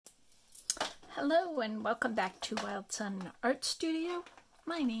Hello and welcome back to Robinsunne Art Studio.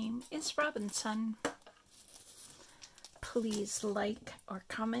 My name is Robinsunne. Please like or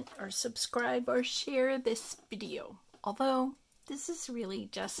comment or subscribe or share this video. Although this is really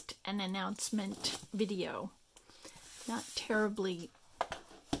just an announcement video, not terribly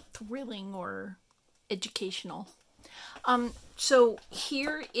thrilling or educational. So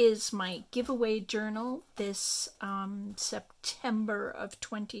here is my giveaway journal this September of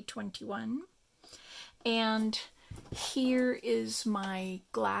 2021. And here is my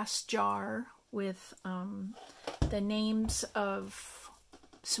glass jar with the names of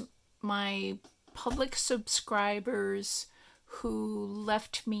my public subscribers who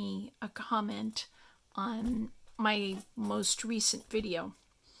left me a comment on my most recent video.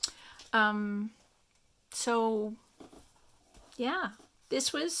 So yeah,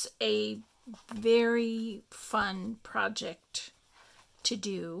 this was a very fun project to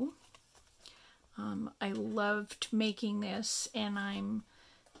do. I loved making this, and I'm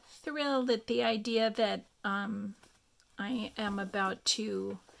thrilled at the idea that I am about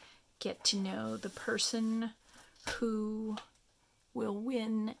to get to know the person who will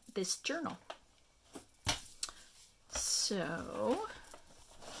win this journal. So,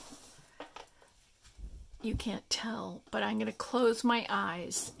 you can't tell, but I'm going to close my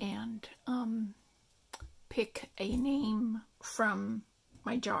eyes and pick a name from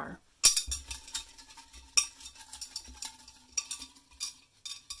my jar.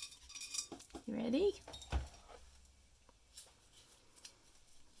 You ready?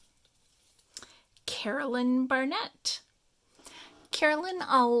 Carolyn Barnett. Carolyn,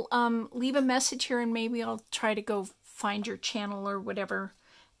 I'll leave a message here and maybe I'll try to go find your channel or whatever.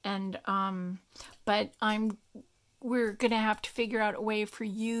 And but we're gonna have to figure out a way for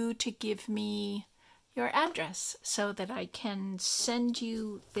you to give me your address so that I can send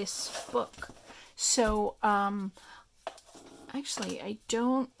you this book. So actually, I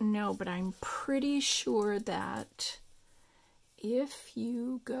don't know, but I'm pretty sure that if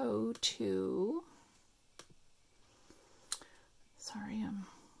you go to,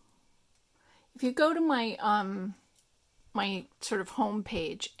 if you go to my my sort of home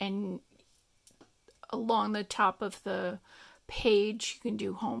page, and along the top of the page you can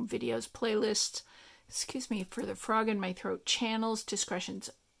do home videos, playlists, excuse me for the frog in my throat, channels, discretion's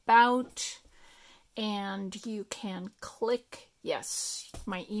about, and you can click, yes,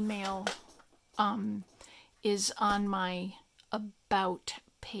 my email is on my about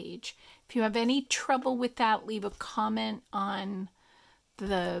page. If you have any trouble with that, leave a comment on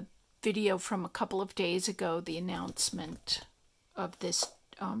the video from a couple of days ago, the announcement of this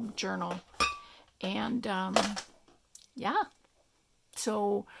journal. And yeah,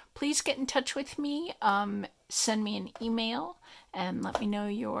 so please get in touch with me, send me an email and let me know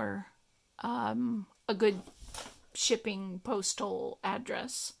your a good shipping postal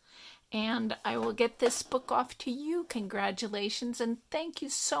address, and I will get this book off to you. Congratulations, and thank you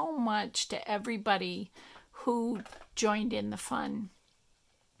so much to everybody who joined in the fun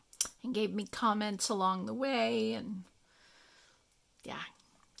and gave me comments along the way. And yeah,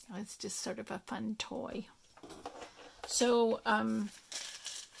 it's just sort of a fun toy. So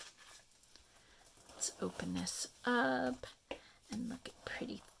let's open this up and look at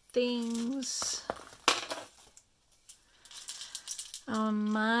pretty things.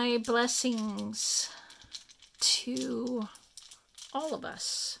 My blessings to all of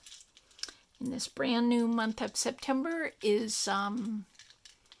us in this brand new month of September is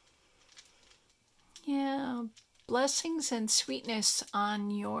yeah, blessings and sweetness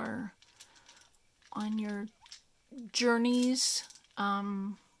on your journeys,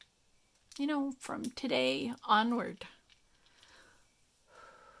 you know, from today onward.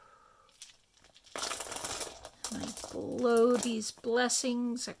 And I blow these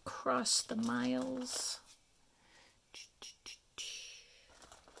blessings across the miles.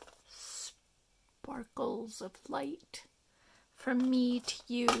 Sparkles of light from me to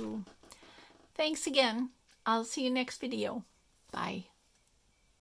you. Thanks again. I'll see you next video. Bye.